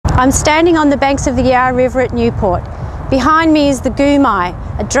I'm standing on the banks of the Yarra River at Newport. Behind me is the Goomai,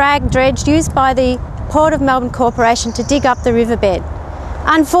 a drag dredge used by the Port of Melbourne Corporation to dig up the riverbed.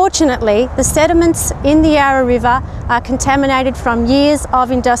 Unfortunately, the sediments in the Yarra River are contaminated from years of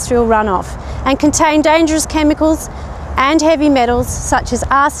industrial runoff and contain dangerous chemicals and heavy metals such as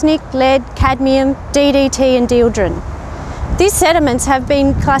arsenic, lead, cadmium, DDT and dieldrin. These sediments have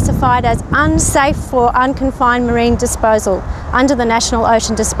been classified as unsafe for unconfined marine disposal under the National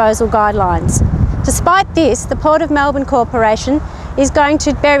Ocean Disposal Guidelines. Despite this, the Port of Melbourne Corporation is going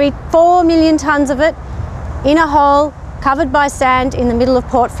to bury 4 million tonnes of it in a hole covered by sand in the middle of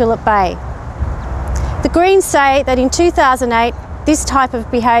Port Phillip Bay. The Greens say that in 2008, this type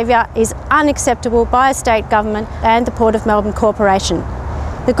of behaviour is unacceptable by a state government and the Port of Melbourne Corporation.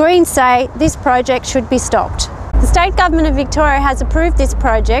 The Greens say this project should be stopped. The State Government of Victoria has approved this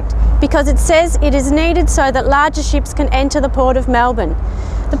project because it says it is needed so that larger ships can enter the Port of Melbourne.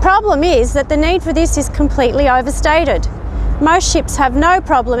 The problem is that the need for this is completely overstated. Most ships have no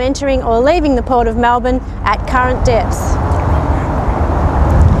problem entering or leaving the Port of Melbourne at current depths.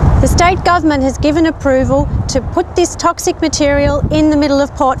 The State Government has given approval to put this toxic material in the middle of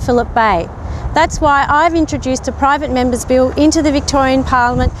Port Phillip Bay. That's why I've introduced a private member's bill into the Victorian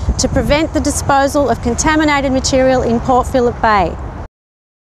Parliament to prevent the disposal of contaminated material in Port Phillip Bay.